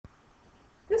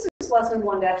lesson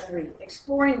 1-3,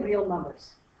 exploring real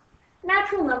numbers.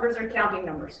 Natural numbers are counting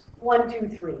numbers, 1, 2,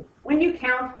 3. When you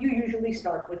count, you usually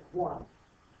start with 1.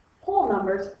 Whole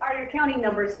numbers are your counting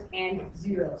numbers and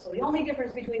 0. So the only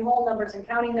difference between whole numbers and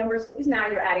counting numbers is now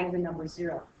you're adding the number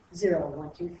 0. 0,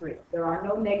 1, 2, 3. There are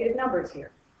no negative numbers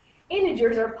here.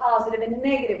 Integers are positive and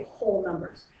negative whole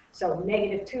numbers. So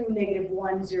 -2,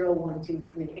 -1, 0, 1, 2,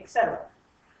 3, etc.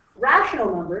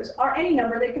 Rational numbers are any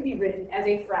number that can be written as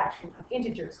a fraction of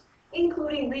integers,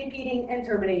 including repeating and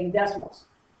terminating decimals.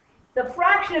 The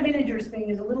fraction of integers thing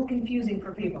is a little confusing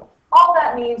for people. All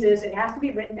that means is it has to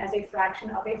be written as a fraction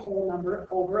of a whole number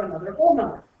over another whole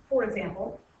number. For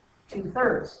example,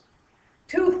 2/3.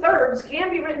 2/3 can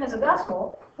be written as a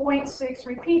decimal, 0.6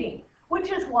 repeating,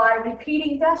 which is why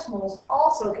repeating decimals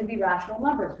also can be rational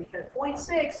numbers, because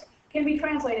 0.6 can be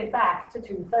translated back to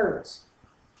 2/3.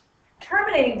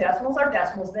 Terminating decimals are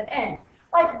decimals that end,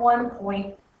 like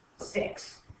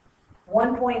 1.6.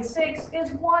 1.6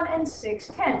 is 1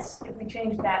 6/10. If we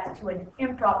change that to an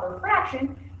improper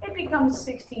fraction, it becomes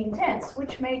 16/10,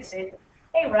 which makes it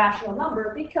a rational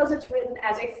number because it's written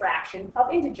as a fraction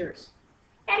of integers.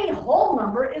 Any whole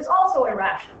number is also a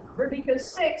rational number because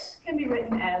 6 can be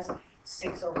written as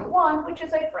 6/1, which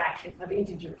is a fraction of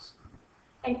integers.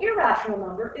 An irrational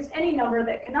number is any number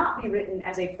that cannot be written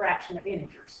as a fraction of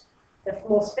integers. The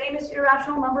most famous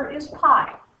irrational number is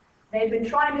pi. They've been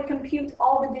trying to compute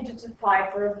all the digits of pi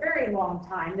for a very long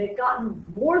time. They've gotten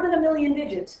more than 1 million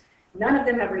digits. None of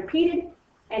them have repeated,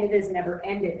 and it has never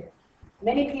ended.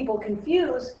 Many people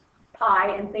confuse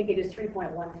pi and think it is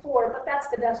 3.14, but that's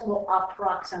the decimal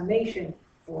approximation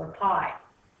for pi.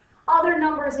 Other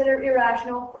numbers that are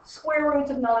irrational, square roots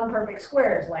of non-perfect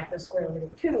squares, like the square root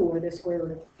of 2, or the square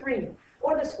root of 3,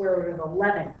 or the square root of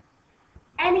 11.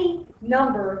 Any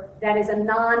number that is a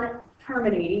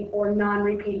non-terminating or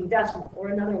non-repeating decimal, or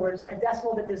in other words, a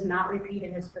decimal that does not repeat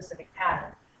in a specific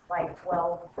pattern, like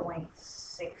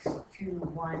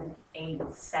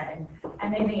 12.62187,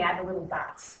 and then they add the little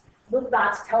dots. Little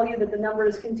dots tell you that the number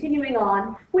is continuing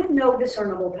on with no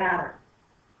discernible pattern.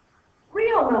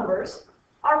 Real numbers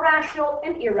are rational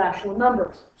and irrational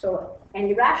numbers. So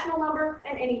any rational number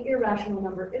and any irrational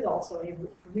number is also a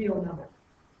real number.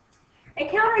 A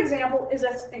counterexample is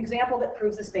an example that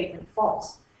proves a statement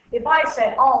false. If I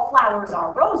said all flowers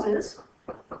are roses,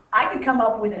 I could come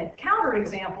up with a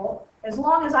counterexample as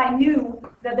long as I knew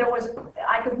that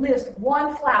I could list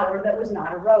one flower that was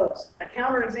not a rose. A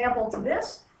counterexample to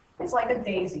this is like a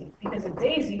daisy, because a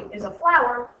daisy is a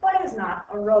flower, but it is not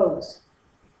a rose.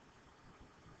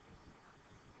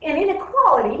 An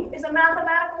inequality is a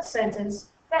mathematical sentence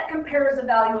that compares the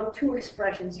value of two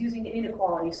expressions using an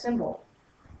inequality symbol.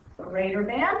 Greater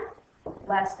than,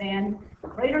 less than,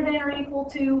 greater than or equal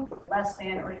to, less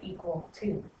than or equal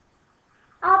to.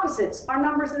 Opposites are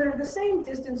numbers that are the same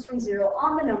distance from 0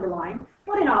 on the number line,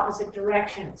 but in opposite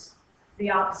directions. The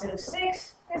opposite of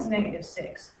 6 is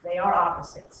 -6. They are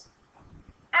opposites.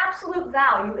 Absolute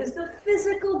value is the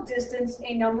physical distance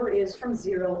a number is from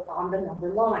 0 on the number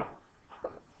line.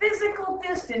 Physical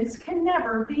distance can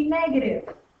never be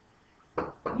negative.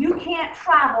 You can't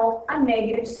travel a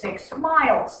 -6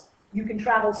 miles. You can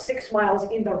travel 6 miles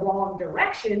in the wrong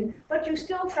direction, but you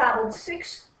still traveled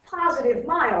 6 positive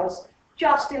miles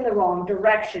just in the wrong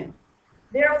direction.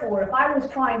 Therefore, if I was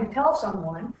trying to tell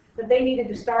someone that they needed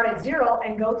to start at 0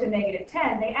 and go to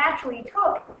 -10, they actually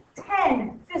took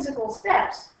 10 physical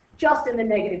steps just in the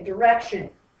negative direction.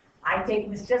 I take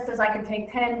this just as I could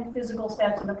take 10 physical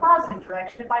steps in the positive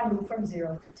direction if I move from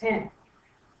 0 to 10.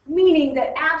 Meaning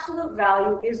that absolute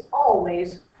value is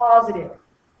always positive.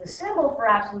 The symbol for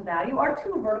absolute value are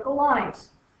two vertical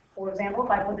lines. For example,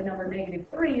 if I put the number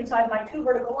 -3 inside my two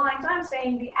vertical lines, I'm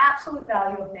saying the absolute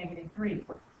value of -3.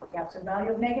 The absolute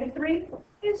value of -3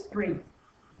 is 3.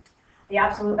 The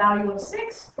absolute value of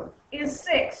 6 is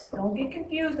 6. Don't get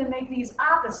confused and make these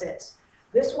opposites.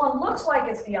 This one looks like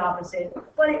it's the opposite,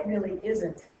 but it really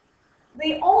isn't.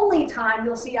 The only time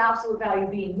you'll see absolute value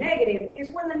being negative is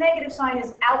when the negative sign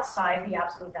is outside the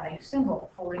absolute value symbol.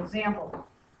 For example,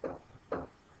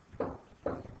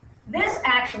 this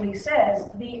actually says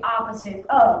the opposite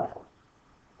of.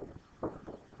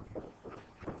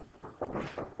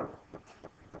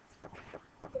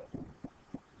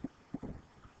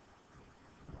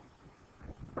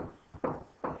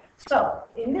 So,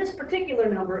 in this particular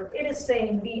number, it is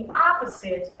saying the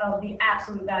opposite of the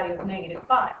absolute value of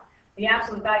 -5. The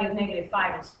absolute value of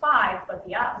 -5 is 5, but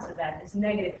the opposite of that is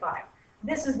 -5.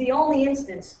 This is the only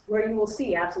instance where you will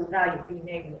see absolute value be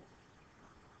negative.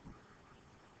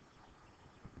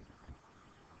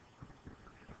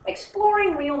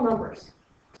 Exploring real numbers.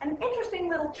 An interesting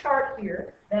little chart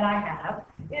here that I have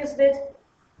is that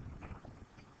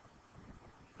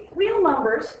real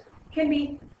numbers can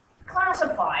be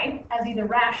classified as either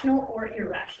rational or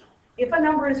irrational. If a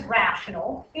number is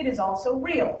rational, it is also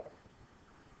real.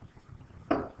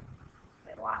 Let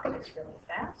me lock this really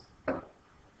fast.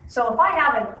 So if I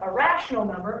have a rational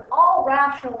number, all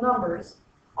rational numbers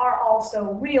are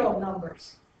also real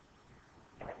numbers.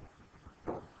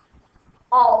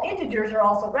 All integers are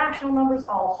also rational numbers,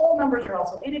 all whole numbers are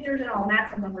also integers, and all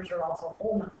natural numbers are also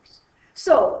whole numbers.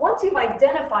 So once you've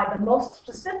identified the most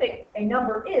specific a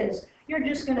number is, you're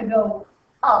just going to go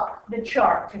up the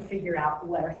chart to figure out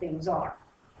where things are.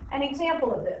 An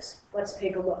example of this, let's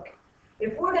take a look.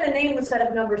 If we're going to name the set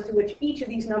of numbers to which each of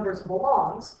these numbers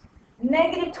belongs,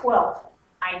 -12.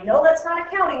 I know that's not a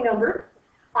counting number.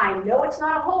 I know it's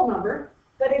not a whole number,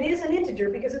 but it is an integer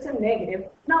because it's a negative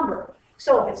number.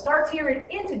 So if it starts here in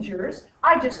integers,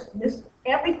 I just list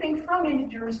everything from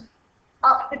integers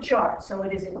up the chart. So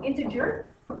it is an integer,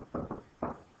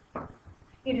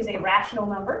 it is a rational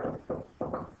number,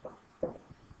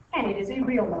 and it is a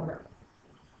real number.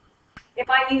 If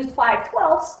I used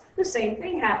 5/12, the same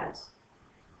thing happens.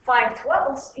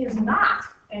 5/12 is not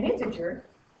an integer,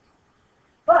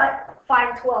 but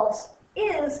 5/12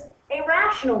 is a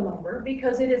rational number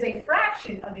because it is a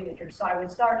fraction of integers. So I would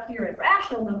start here at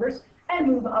rational numbers and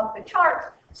move up the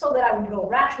chart so that I would go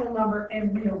rational number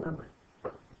and real number.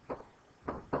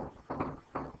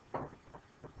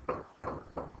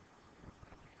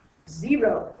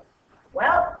 Zero.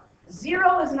 Well,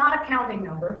 0 is not a counting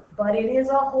number, but it is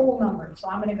a whole number. So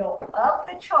I'm going to go up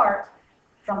the chart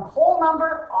from whole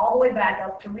number all the way back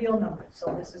up to real number.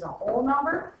 So this is a whole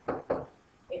number.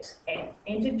 It's an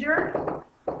integer.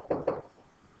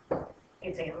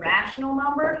 It's a rational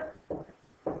number.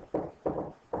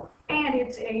 And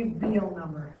it's a real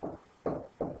number.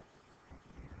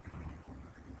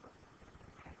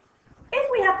 If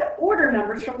we have to order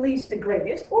numbers from least to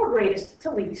greatest or greatest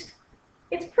to least,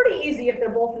 it's pretty easy if they're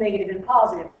both negative and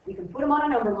positive. We can put them on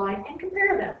a number line and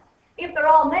compare them. If they're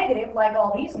all negative, like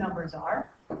all these numbers are,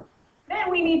 then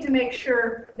we need to make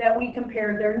sure that we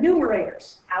compare their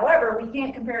numerators. However, we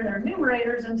can't compare their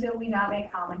numerators until we have a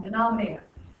common denominator.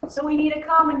 So we need a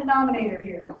common denominator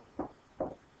here.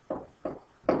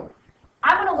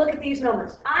 I'm going to look at these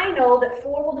numbers. I know that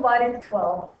 4 will divide into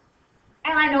 12,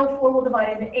 and I know 4 will divide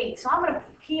into 8. So I'm going to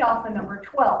key off the number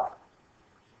 12.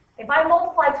 If I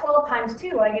multiply 12 times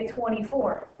 2, I get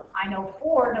 24. I know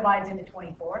 4 divides into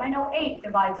 24, and I know 8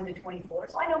 divides into 24,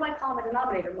 so I know my common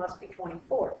denominator must be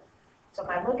 24. So if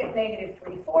I look at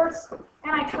 -3/4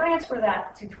 and I transfer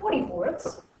that to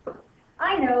 20/4,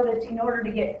 I know that in order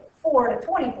to get 4 to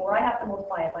 24, I have to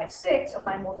multiply it by 6. So if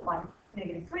I multiply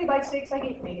 -3 by 6, I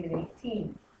get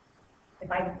 -18.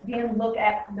 If I then look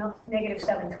at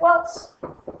 -7/12,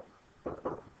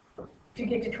 to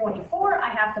get to 24, I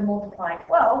have to multiply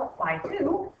 12 by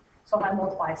 2. So if I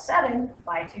multiply 7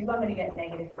 by 2, I'm going to get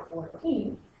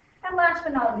 -14. And last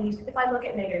but not least, if I look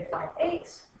at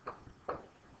 -5/8,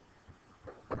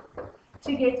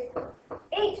 to get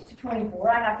 8 to 24,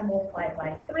 I have to multiply it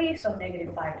by 3. So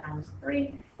 -5 times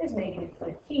 3 is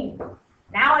 -15.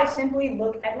 Now I simply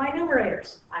look at my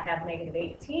numerators. I have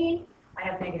 -18, I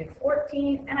have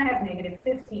 -14, and I have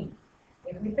 -15.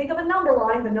 If we think of a number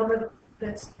line, the number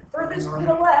that's furthest to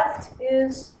the left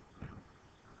is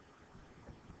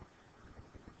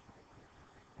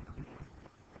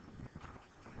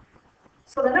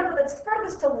so the number that's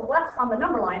furthest to the left on the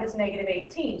number line is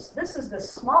 -18. So this is the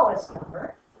smallest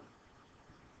number.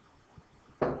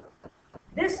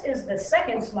 This is the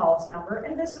second smallest number,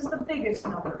 and this is the biggest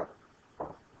number.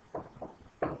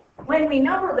 When we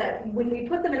number them, when we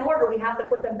put them in order, we have to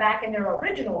put them back in their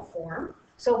original form.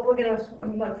 So if we're going to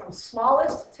move from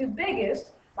smallest to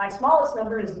biggest, my smallest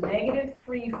number is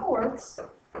 -3/4.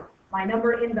 My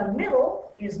number in the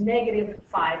middle is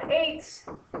 -5/8.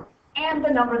 And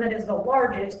the number that is the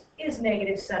largest is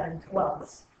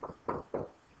 -7/12.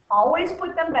 Always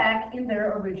put them back in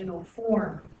their original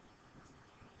form.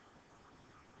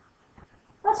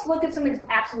 Let's look at some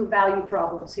absolute value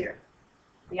problems here.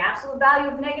 The absolute value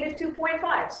of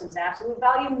 -2.5. Since absolute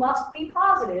value must be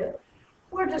positive,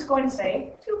 we're just going to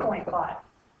say 2.5.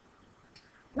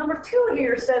 Number 2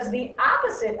 here says the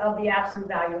opposite of the absolute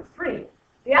value of 3.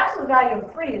 The absolute value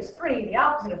of 3 is 3. The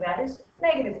opposite of that is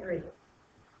 -3.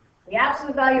 The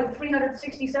absolute value of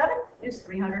 367 is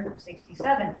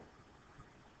 367.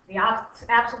 The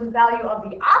absolute value of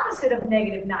the opposite of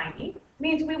 -90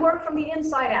 means we work from the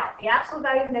inside out. The absolute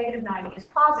value of -90 is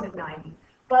 +90.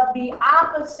 But the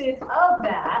opposite of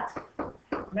that,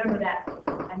 remember that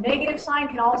a negative sign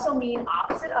can also mean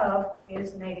opposite of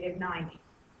is -90.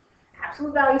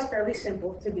 Absolute value is fairly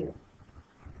simple to do.